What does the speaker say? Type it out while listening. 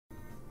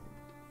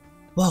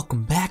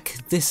Welcome back.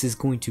 This is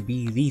going to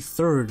be the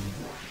third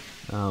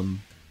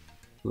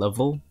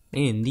level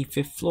in the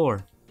 5th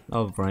floor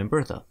of Rime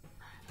Berta.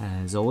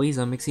 As always,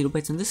 I'm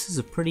xHitoBiteZ, and this is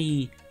a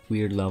pretty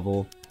weird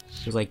level.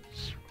 There's like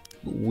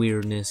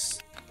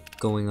weirdness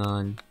going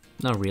on.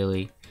 Not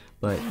really,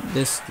 but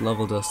this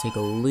level does take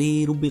a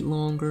little bit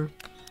longer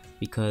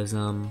because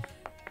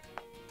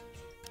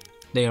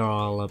they are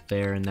all up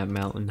there in that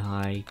mountain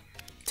high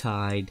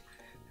tide,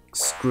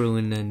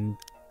 screwing and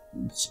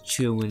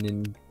chewing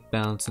and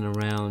bouncing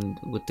around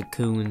with the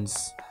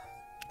coons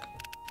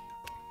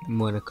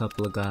when a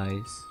couple of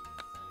guys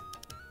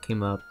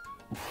came up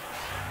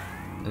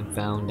and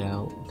found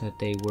out that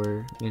they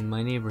were in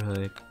my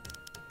neighborhood.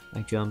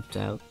 I jumped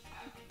out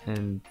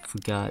and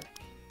forgot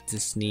to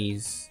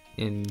sneeze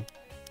in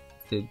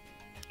the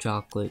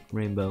chocolate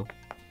rainbow.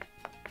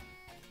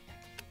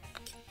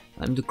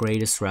 I'm the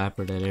greatest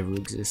rapper that ever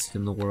existed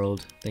in the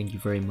world. Thank you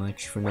very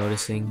much for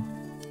noticing.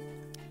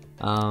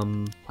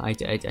 I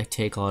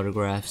take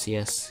autographs,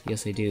 yes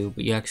I do,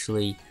 but you have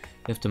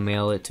to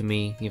mail it to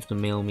me. You have to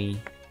mail me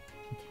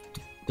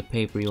the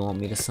paper you want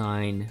me to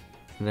sign,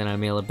 and then I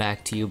mail it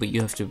back to you, but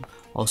you have to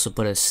also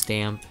put a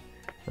stamp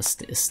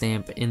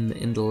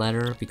in the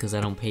letter, because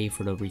I don't pay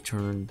for the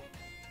return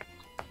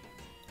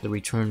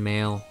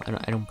mail.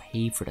 I don't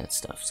pay for that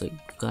stuff, so you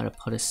gotta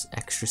put an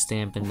extra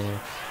stamp in there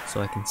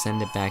so I can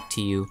send it back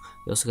to you.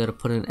 You also gotta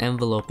put an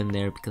envelope in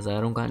there, because I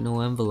don't got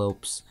no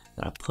envelopes.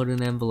 Gotta put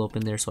an envelope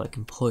in there so I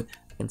can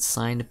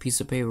sign a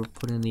piece of paper,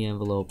 put in the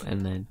envelope,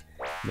 and then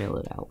mail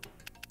it out.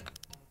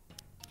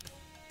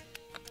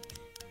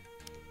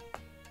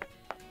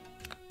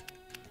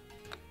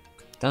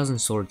 Thousand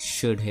Swords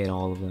should hit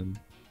all of them.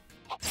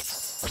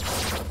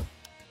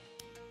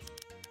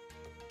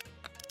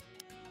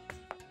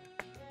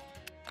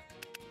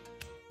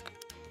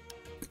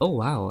 Oh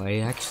wow, I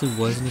actually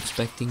wasn't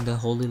expecting the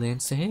Holy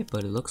Lance to hit,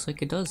 but it looks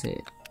like it does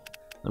hit.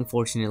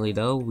 Unfortunately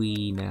though,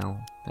 we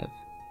now have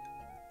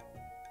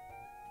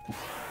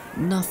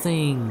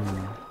nothing.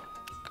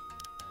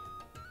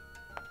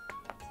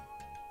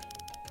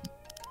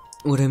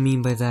 What I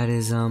mean by that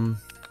is, I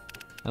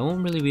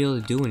won't really be able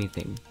to do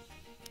anything.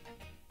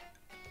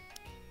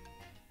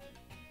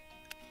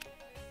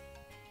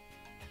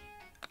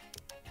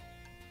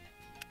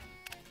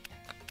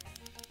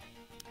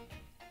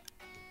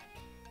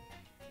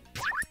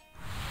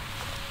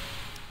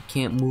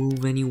 Can't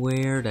move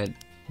anywhere. That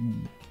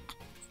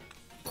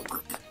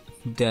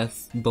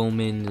Death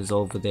Bowman is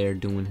over there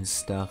doing his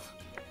stuff,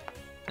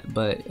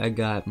 but I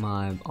got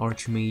my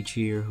Archmage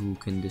here who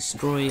can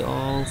destroy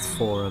all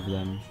 4 of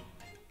them,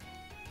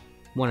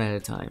 1 at a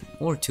time,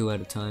 or 2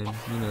 at a time.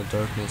 You know,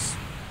 Darkness.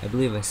 I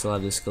believe I still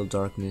have the skill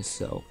Darkness,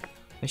 so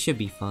I should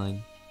be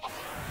fine.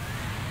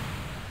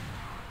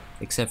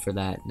 Except for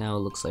that, now it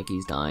looks like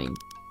he's dying.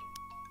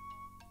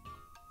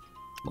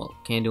 Well,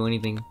 can't do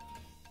anything.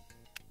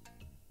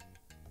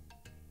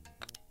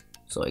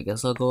 So I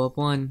guess I'll go up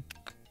 1.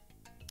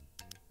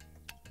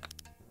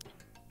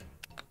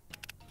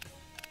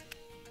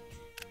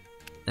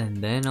 And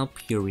then I'll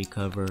pure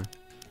recover.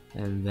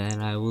 And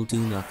then I will do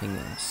nothing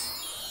else,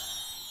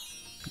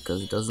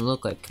 because it doesn't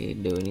look like I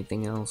can do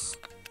anything else.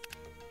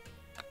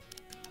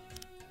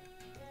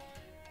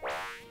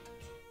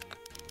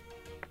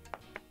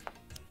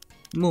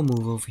 We'll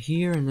move over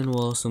here, and then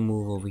we'll also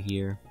move over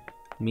here.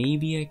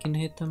 Maybe I can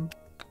hit them?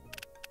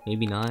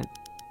 Maybe not.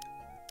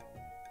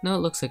 No, it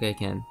looks like I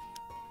can.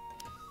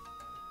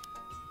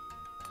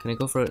 Can I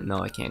go for it? No,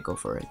 I can't go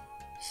for it.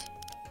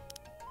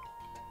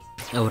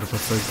 I would have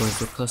preferred going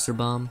for Cluster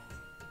Bomb,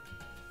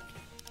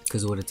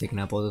 because it would have taken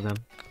out both of them.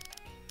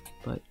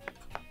 But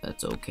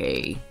that's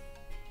okay.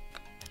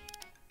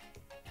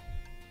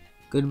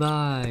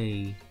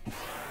 Goodbye.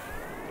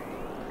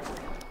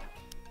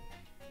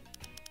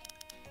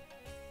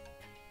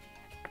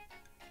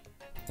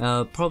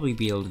 I'll probably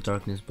be able to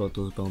Darkness both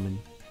those bowmen,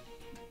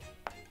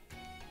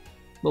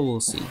 but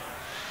we'll see.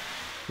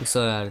 We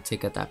still gotta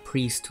take out that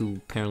priest, who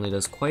apparently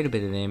does quite a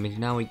bit of damage.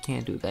 Now we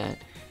can't do that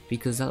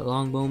because that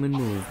longbowman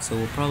moved, so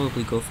we'll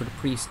probably go for the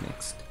priest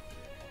next,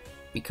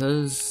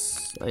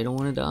 because I don't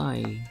want to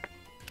die.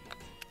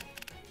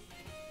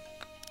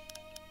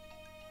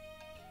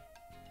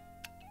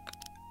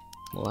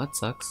 Well, that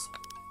sucks.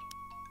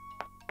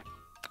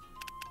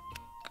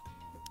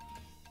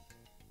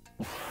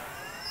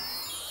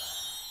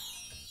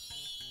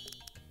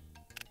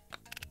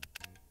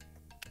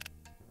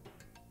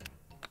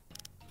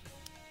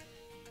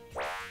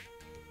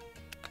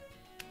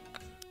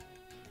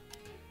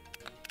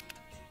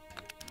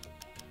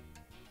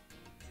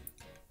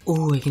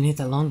 Oh, I can hit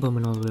that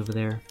longbowman all the way over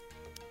there.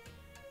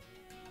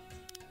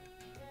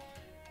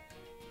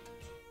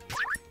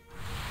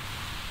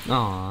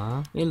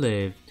 Aww, it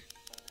lived.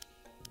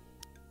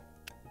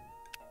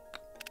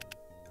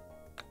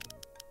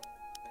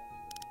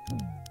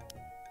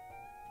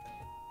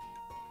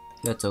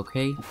 That's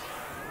okay.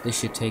 This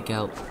should take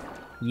out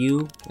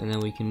you, and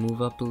then we can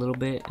move up a little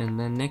bit, and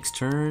then next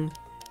turn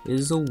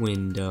is a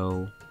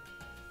window.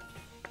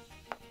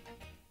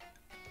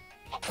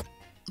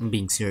 I'm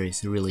being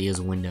serious, it really is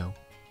a window.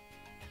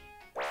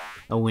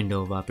 a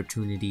window of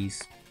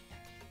opportunities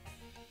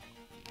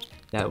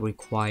that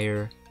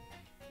require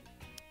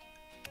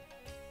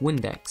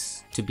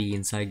Windex to be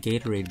inside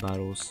Gatorade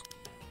bottles.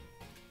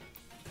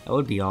 That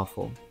would be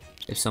awful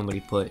if somebody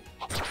put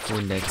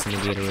Windex in a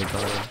Gatorade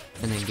bottle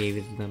and then gave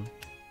it to them.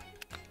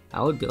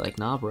 I would be like,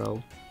 nah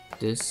bro,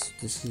 this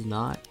is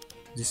not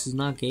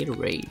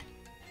Gatorade.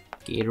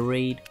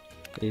 Gatorade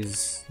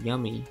is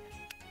yummy.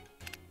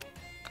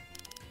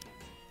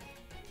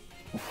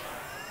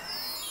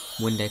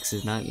 Windex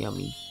is not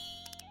yummy.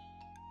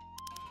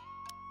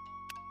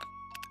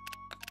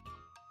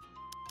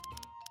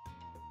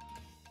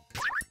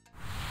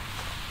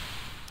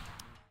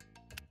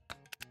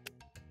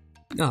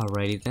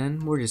 Alrighty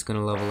then, we're just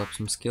gonna level up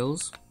some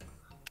skills,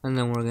 and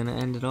then we're gonna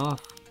end it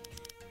off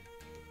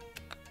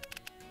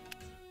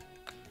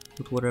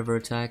with whatever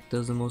attack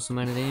does the most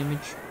amount of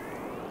damage.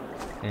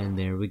 And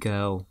there we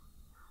go.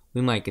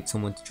 We might get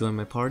someone to join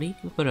my party,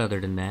 but other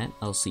than that,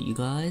 I'll see you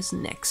guys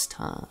next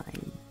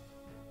time.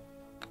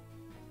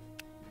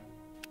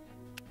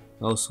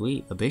 Oh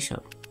sweet, a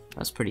bishop.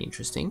 That's pretty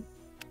interesting.